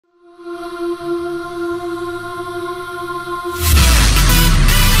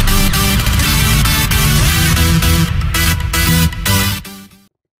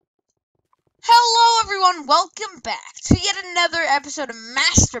episode of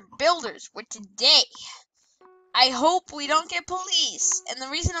Master Builders, where today I hope we don't get police. And the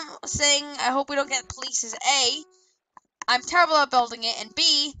reason I'm saying I hope we don't get police is A, I'm terrible at building it, and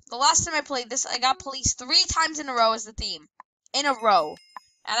B, the last time I played this, I got police 3 times in a row as the theme. In a row.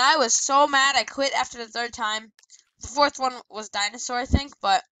 And I was so mad I quit after the 3rd time. The 4th one was dinosaur, I think,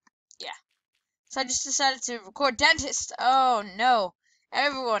 but yeah. So I just decided to record dentist. Oh no.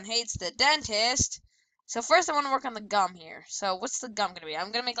 Everyone hates the dentist. So first I want to work on the gum here. So what's the gum going to be?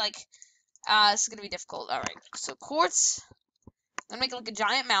 I'm going to make like, this is going to be difficult. Alright, so quartz. I'm going to make like a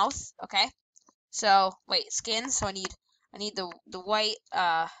giant mouth, okay? So, wait, skin. So I need the white,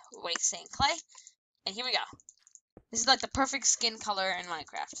 white stained clay. And here we go. This is like the perfect skin color in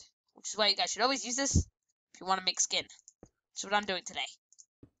Minecraft. Which is why you guys should always use this if you want to make skin. That's what I'm doing today.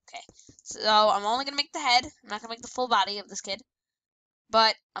 Okay, so I'm only going to make the head. I'm not going to make the full body of this kid.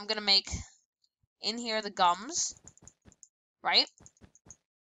 But I'm going to make in here the gums, right?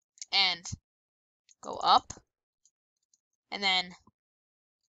 And go up. And then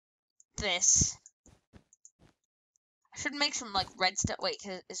this. I should make some like redstone. Wait,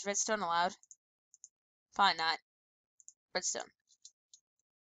 is redstone allowed? Probably not. Redstone.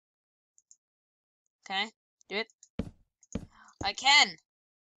 Can I do it? I can!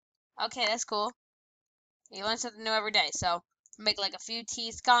 Okay, that's cool. You learn something new every day. So, make like a few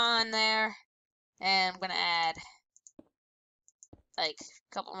teeth gone there. And I'm gonna add like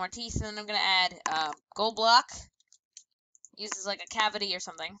a couple more teeth, and then I'm gonna add gold block. Uses like a cavity or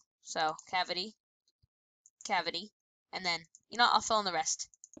something. So, cavity, cavity, and then, you know, I'll fill in the rest.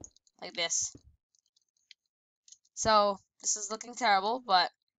 Like this. So, this is looking terrible,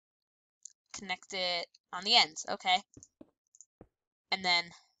 but connect it on the ends. Okay. And then,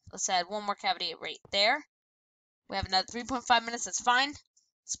 let's add one more cavity right there. We have another 3.5 minutes, that's fine.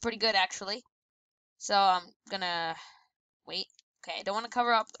 It's pretty good, actually. So, I'm gonna wait. Okay, I don't want to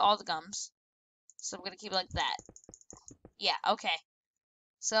cover up all the gums. So, I'm gonna keep it like that. Yeah, okay.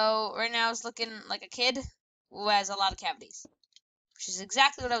 So, right now it's looking like a kid who has a lot of cavities. Which is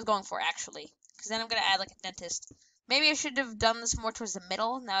exactly what I was going for, actually. Because then I'm gonna add like a dentist. Maybe I should have done this more towards the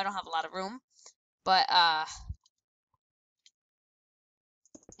middle. Now I don't have a lot of room. But,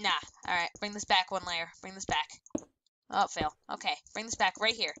 nah. Alright, bring this back one layer. Bring this back. Oh, fail. Okay, bring this back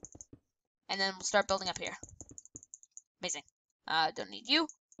right here. And then we'll start building up here. Amazing. Don't need you.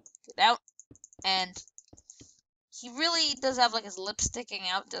 Get out. And he really does have like his lip sticking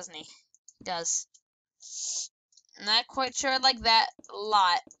out, doesn't he? He does. Not quite sure I like that a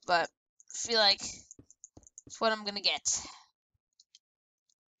lot, but I feel like it's what I'm gonna get.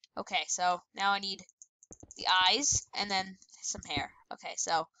 Okay, so now I need the eyes and then some hair. Okay,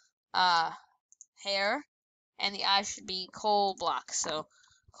 so hair and the eyes should be coal block. So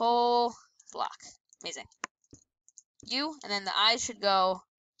coal block. Amazing. You, and then the eyes should go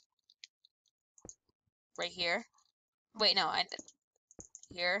right here. Wait, no,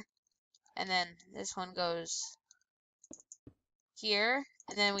 here. And then this one goes here.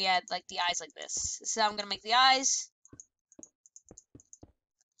 And then we add like the eyes like this. This is how I'm gonna make the eyes.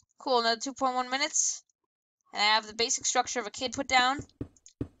 Cool, another 2.1 minutes. And I have the basic structure of a kid put down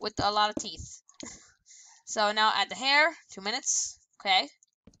with a lot of teeth. So now add the hair, 2 minutes. Okay.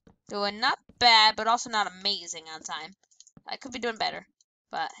 Doing not bad, but also not amazing on time. I could be doing better.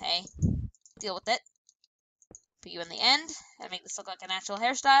 But hey, deal with it. Put you in the end and make this look like a natural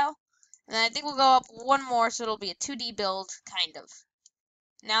hairstyle. And then I think we'll go up one more so it'll be a 2D build, kind of.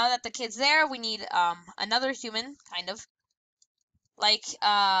 Now that the kid's there, we need another human, kind of. Like,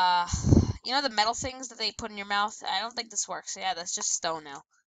 you know the metal things that they put in your mouth? I don't think this works. Yeah, that's just stone now.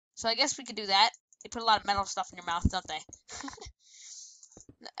 So I guess we could do that. They put a lot of metal stuff in your mouth, don't they?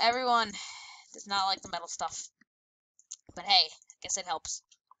 Everyone does not like the metal stuff. But hey, I guess it helps.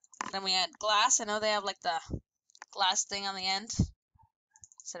 Then we add glass. I know they have like the glass thing on the end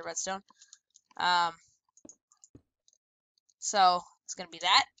instead of redstone. So it's gonna be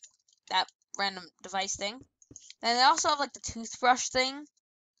that random device thing. Then they also have like the toothbrush thing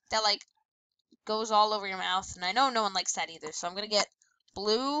that like goes all over your mouth, and I know no one likes that either. So I'm gonna get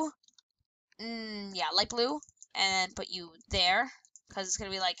blue, yeah, light blue, and put you there because it's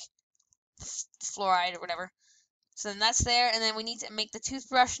gonna be like fluoride or whatever. So then that's there, and then we need to make the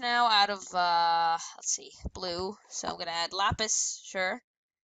toothbrush now out of, let's see, blue. So I'm gonna add lapis, sure,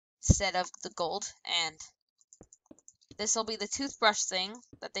 instead of the gold, and this will be the toothbrush thing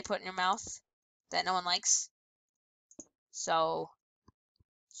that they put in your mouth that no one likes. So,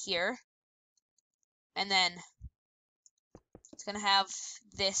 here. And then it's gonna have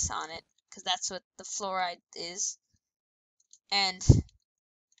this on it, because that's what the fluoride is. And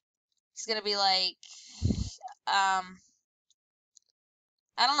it's gonna be like,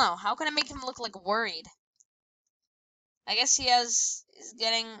 I don't know. How can I make him look like worried? I guess is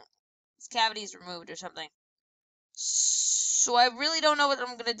getting his cavities removed or something. So I really don't know what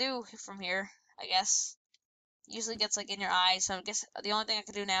I'm gonna do from here, I guess. Usually gets like in your eyes, so I guess the only thing I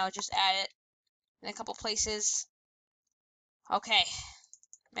can do now is just add it in a couple places. Okay.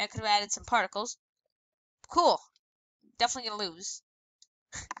 Maybe I could have added some particles. Cool. Definitely gonna lose.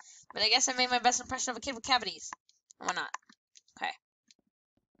 But I guess I made my best impression of a kid with cavities. Or why not? Okay.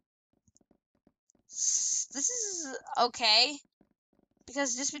 This is okay.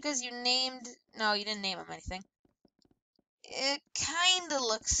 Because you named... No, you didn't name him anything. It kinda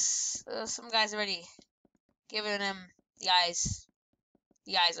looks... some guy's already giving him the eyes.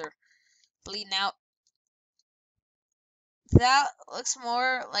 The eyes are bleeding out. That looks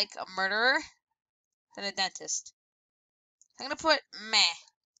more like a murderer than a dentist. I'm gonna put meh.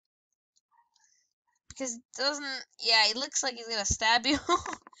 Because it doesn't... Yeah, he looks like he's gonna stab you.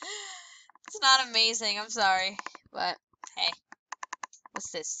 It's not amazing, I'm sorry. But, hey.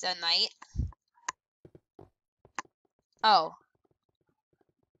 What's this? A knight? Oh.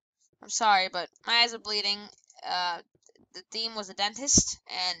 I'm sorry, but my eyes are bleeding. The theme was a dentist,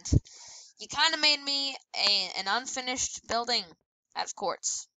 and you kind of made me an unfinished building out of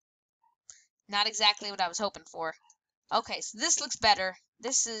quartz. Not exactly what I was hoping for. Okay, so this looks better.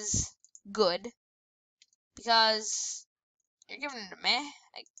 This is good. Because you're giving it a meh.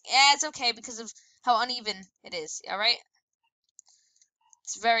 Yeah, it's okay because of how uneven it is. Alright?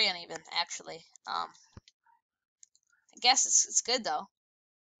 It's very uneven, actually. I guess it's good, though.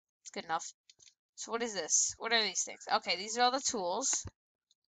 It's good enough. So what is this? What are these things? Okay, these are all the tools.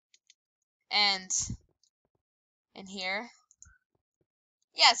 And in here.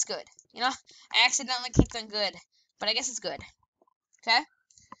 Yeah, it's good. You know, I accidentally clicked on good, but I guess it's good. Okay?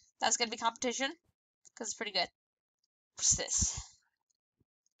 That's gonna be competition, because it's pretty good. What's this?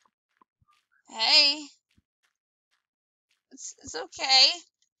 Hey. It's okay.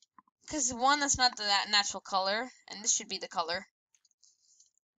 Because one, that's not that natural color, and this should be the color.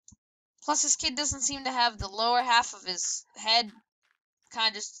 Plus, this kid doesn't seem to have the lower half of his head kind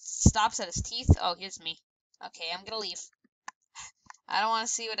of just stops at his teeth. Oh, here's me. Okay, I'm gonna leave. I don't want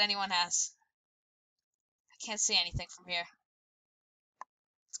to see what anyone has. I can't see anything from here.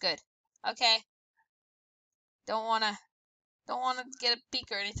 It's good. Okay. Don't wanna get a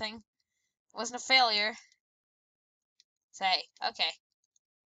peek or anything. It wasn't a failure. Say, okay.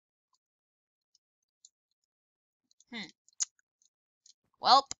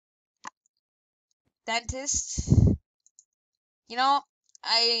 Welp. Dentist. You know,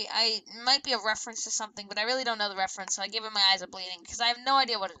 I might be a reference to something, but I really don't know the reference, so I give it my eyes are bleeding, because I have no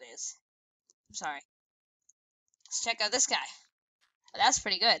idea what it is. I'm sorry. Let's check out this guy. Well, that's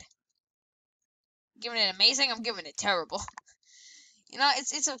pretty good. Giving it amazing, I'm giving it terrible. You know,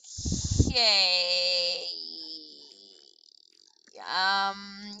 it's okay. Yeah,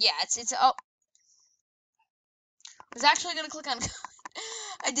 it's oh. I was actually gonna click on.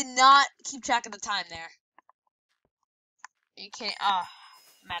 I did not keep track of the time there. Are you kidding? Oh,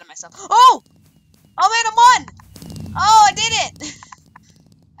 I'm mad at myself. Oh! Oh man, I'm on! Oh, I did it!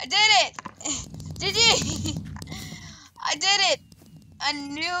 I did it! Did you? I did it! I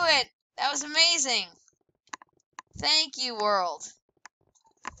knew it! That was amazing! Thank you, world.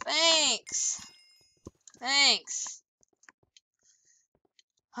 Thanks. Thanks.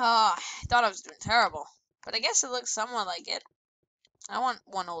 Oh, I thought I was doing terrible. But I guess it looks somewhat like it. I want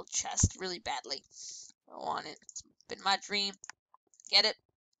one old chest really badly. I want it. It's been my dream. Get it?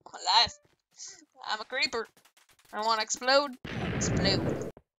 I'm alive. I'm a creeper. I want to explode.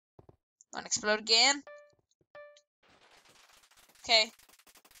 Explode. Want to explode again? Okay.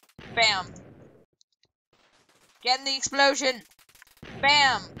 Bam. Getting the explosion.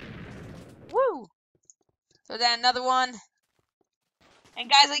 Bam. Woo. So then another one. And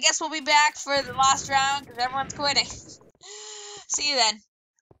guys, I guess we'll be back for the last round because everyone's quitting. See you then.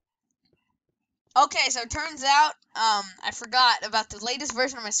 Okay, so it turns out, I forgot about the latest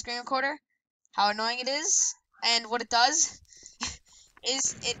version of my screen recorder, how annoying it is, and what it does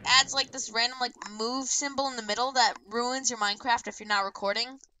is it adds like this random like move symbol in the middle that ruins your Minecraft if you're not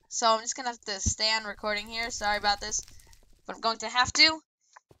recording. So I'm just gonna have to stay on recording here. Sorry about this, but I'm going to have to.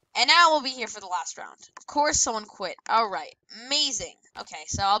 And now we'll be here for the last round. Of course, someone quit. All right, amazing. Okay,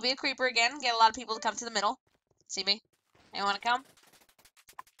 so I'll be a creeper again. Get a lot of people to come to the middle. See me? Anyone want to come?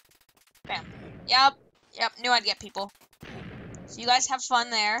 Bam. Yep, knew I'd get people. So you guys have fun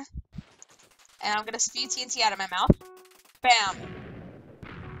there. And I'm gonna spew TNT out of my mouth. Bam.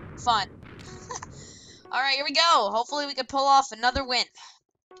 Fun. Alright, here we go. Hopefully we can pull off another win.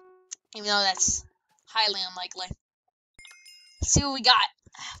 Even though that's highly unlikely. Let's see what we got.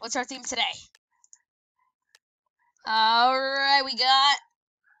 What's our theme today? Alright, we got...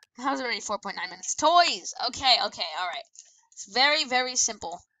 How's it already 4.9 minutes? Toys! Okay, alright. It's very, very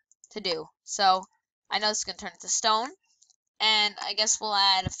simple to do. So, I know this is going to turn into stone. And I guess we'll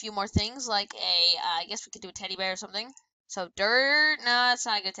add a few more things, like I guess we could do a teddy bear or something. So, dirt, no, it's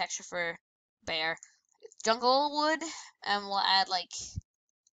not a good texture for bear. Jungle wood, and we'll add, like,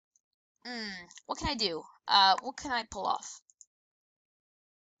 what can I do? What can I pull off?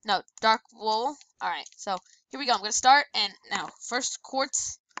 No, dark wool. Alright, so here we go. I'm going to start, and now, first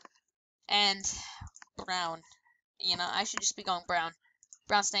quartz and brown. You know, I should just be going brown.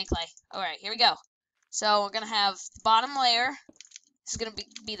 Brown snake clay. Alright, here we go. So we're going to have the bottom layer. This is going to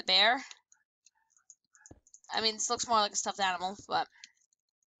be the bear. I mean, this looks more like a stuffed animal, but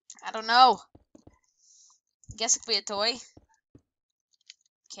I don't know. I guess it could be a toy.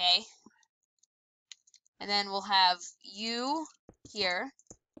 Okay. And then we'll have you here.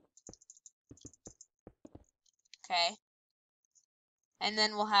 Okay. And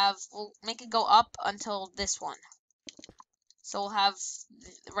then we'll make it go up until this one. So we'll have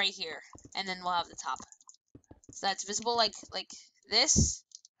right here, and then we'll have the top. So that's visible like this.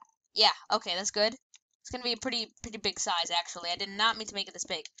 Yeah, okay, that's good. It's gonna be a pretty big size, actually. I did not mean to make it this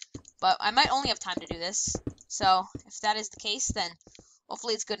big, but I might only have time to do this. So if that is the case, then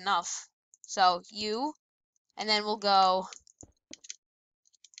hopefully it's good enough. So you, and then we'll go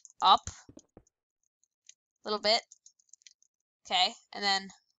up a little bit. Okay, and then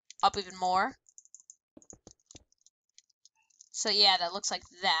up even more. So yeah, that looks like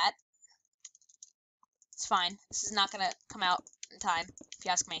that. It's fine. This is not gonna come out in time, if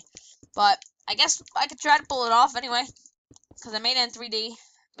you ask me. But I guess I could try to pull it off anyway, because I made it in 3D.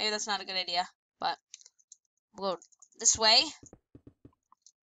 Maybe that's not a good idea, but we'll go this way.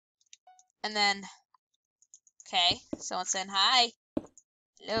 And then, okay, someone's saying hi.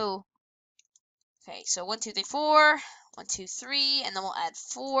 Hello. Okay, so 1, 2, 3, 4. 1, 2, 3, and then we'll add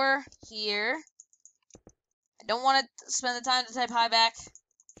 4 here. I don't want to spend the time to type hi back.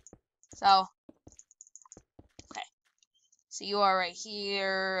 So, okay. So you are right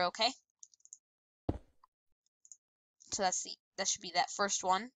here, okay? So that should be that first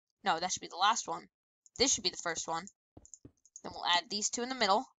one. No, that should be the last one. This should be the first one. Then we'll add these two in the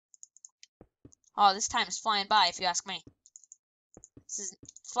middle. Oh, this time is flying by, if you ask me. This is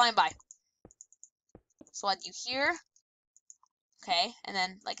flying by. So I'll add you here. Okay, and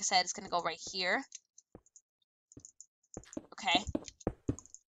then, like I said, it's going to go right here. Okay.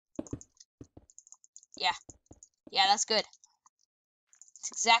 Yeah, that's good.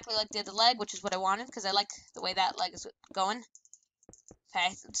 It's exactly like the other leg, which is what I wanted, because I like the way that leg is going. Okay,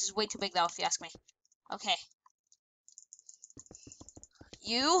 this is way too big, though, if you ask me. Okay.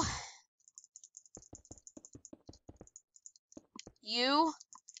 You.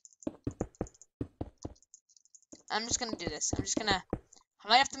 I'm just gonna do this. I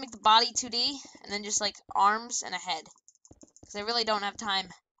might have to make the body 2D, and then just, like, arms and a head. Because I really don't have time.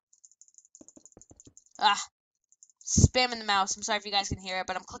 Spamming the mouse. I'm sorry if you guys can hear it,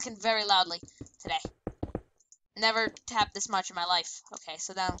 but I'm clicking very loudly today. Never tapped this much in my life. Okay,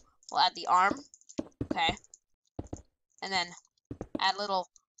 so then we'll add the arm. Okay. And then add a little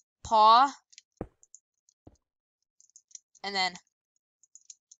paw. And then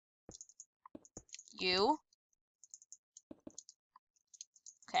you.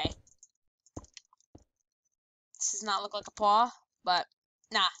 Okay. This does not look like a paw, but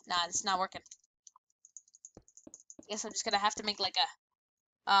nah, this is not working. I guess I'm just gonna have to make like a,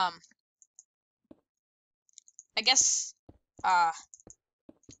 I guess,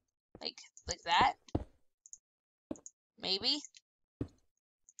 like that. Maybe.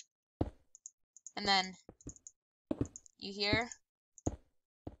 And then you here.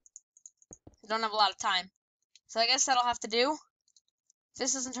 I don't have a lot of time. So I guess that'll have to do. If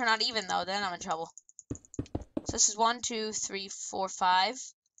this doesn't turn out even, though, then I'm in trouble. So this is 1, 2, 3, 4,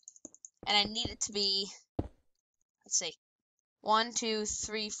 5. And I need it to be, let's see, 1, 2,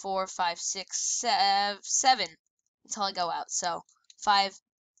 3, 4, 5, 6, 7 until I go out. So 5,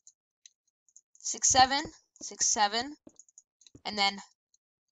 6, 7, 6, 7. And then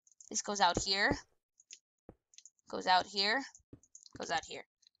this goes out here, goes out here, goes out here.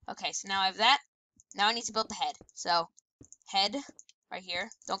 Okay, so now I have that. Now I need to build the head. So head right here.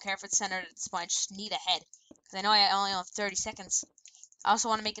 Don't care if it's centered at this point. I just need a head. Because I know I only have 30 seconds. I also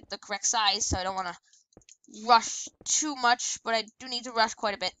want to make it the correct size, so I don't want to rush too much, but I do need to rush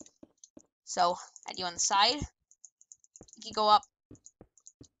quite a bit. So, add you on the side. You can go up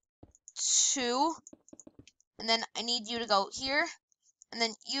 2, and then I need you to go here, and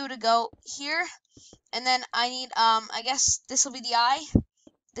then you to go here, and then I need, I guess this will be the eye,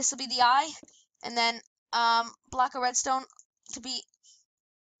 This will be the eye, and then block of redstone to be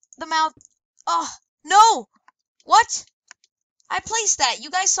the mouth. Oh no! What? I placed that. You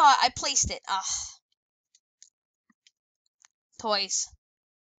guys saw it. I placed it. Ah, toys.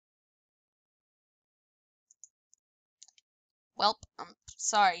 Welp, I'm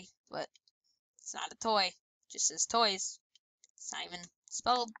sorry, but it's not a toy. It just says toys. It's not even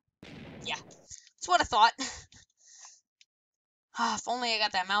spelled. Yeah, that's what I thought. Ah, if only I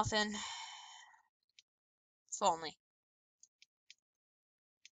got that mouth in. If only.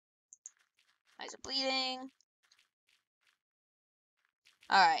 Eyes are bleeding.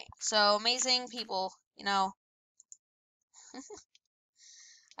 Alright, so amazing people, you know.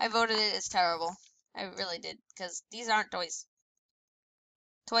 I voted it as terrible. I really did, because these aren't toys.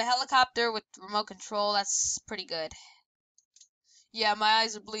 Toy helicopter with remote control, that's pretty good. Yeah, my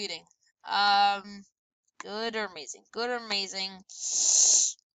eyes are bleeding. Good or amazing? Good or amazing?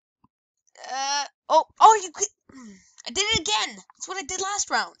 You could. I did it again. That's what I did last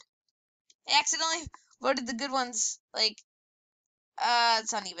round. I accidentally voted the good ones. Like,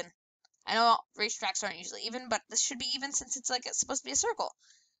 it's uneven. I know racetracks aren't usually even, but this should be even since it's like it's supposed to be a circle.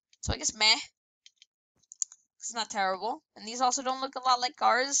 So I guess meh. It's not terrible. And these also don't look a lot like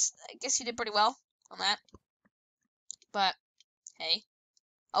cars. I guess you did pretty well on that. But hey.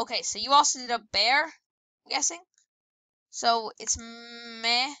 Okay, so you also did a bear, I'm guessing. So it's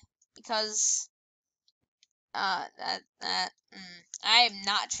meh because I am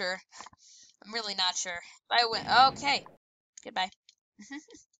not sure. I'm really not sure. I went okay. Goodbye.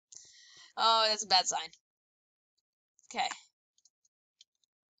 Oh, that's a bad sign. Okay.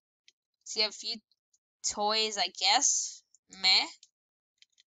 So you have a few toys, I guess. Meh.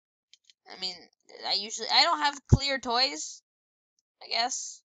 I mean, I don't have clear toys, I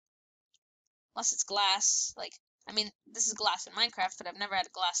guess. Unless it's glass. Like, I mean, this is glass in Minecraft, but I've never had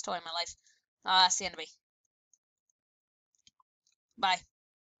a glass toy in my life. That's the end of me. Bye.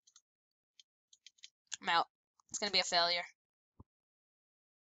 I'm out. It's gonna be a failure.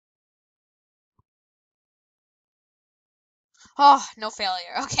 Oh, no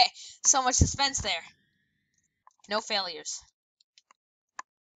failure. Okay, so much suspense there. No failures.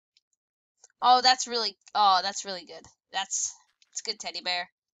 Oh, that's really good. It's good, teddy bear.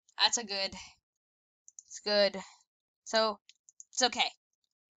 That's a good. It's good. So, it's okay.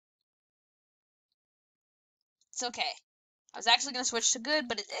 It's okay. I was actually gonna switch to good,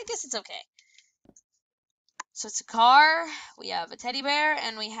 but I guess it's okay. So it's a car, we have a teddy bear,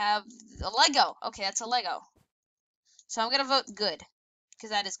 and we have a Lego. Okay, that's a Lego. So I'm gonna vote good, because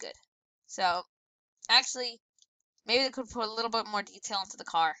that is good. So, actually, maybe they could put a little bit more detail into the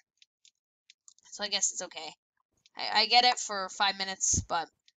car. So I guess it's okay. I get it for 5 minutes, but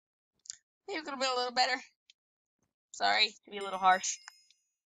maybe it could have been a little better. Sorry to be a little harsh.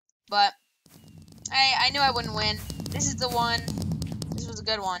 But I knew I wouldn't win. This is the one. This was a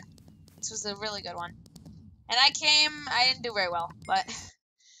good one. This was a really good one. And I didn't do very well, but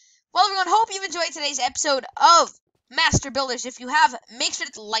well, everyone, hope you've enjoyed today's episode of Master Builders. If you have, make sure to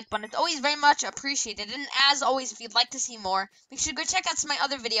hit the like button. It's always very much appreciated. And as always, if you'd like to see more, make sure to go check out some of my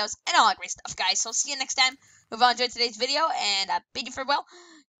other videos and all that great stuff, guys. So see you next time. Hope you all enjoyed today's video, and I bid you farewell.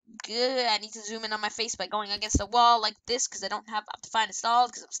 Good. I need to zoom in on my face by going against the wall like this because I don't have Optifine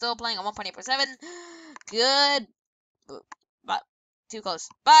installed because I'm still playing on 1.8.7. Good. But too close.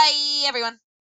 Bye, everyone.